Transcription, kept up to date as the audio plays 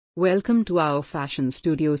Welcome to our Fashion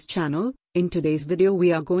Studios channel. In today's video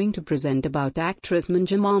we are going to present about actress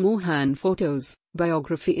Manjima Mohan photos,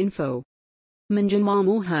 biography info. Manjima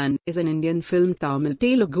Mohan is an Indian film Tamil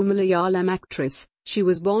Telugu Malayalam actress. She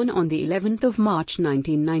was born on the 11th of March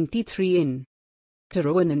 1993 in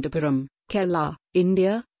Thiruvananthapuram, Kerala,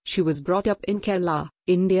 India. She was brought up in Kerala,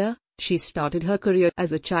 India. She started her career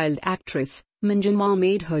as a child actress. Manjima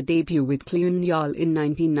made her debut with Kliyunyal in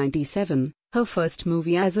 1997. Her first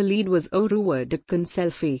movie as a lead was Oruva Dikkan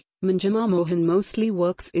Selfie. Manjima Mohan mostly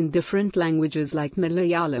works in different languages like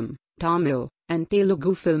Malayalam, Tamil, and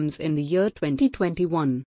Telugu films in the year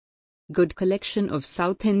 2021. Good collection of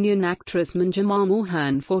South Indian actress Manjima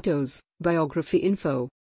Mohan photos, biography info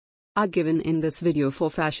are given in this video for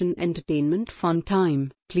fashion entertainment fun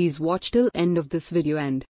time. Please watch till end of this video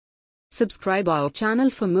and subscribe our channel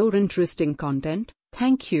for more interesting content.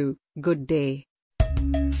 Thank you. Good day.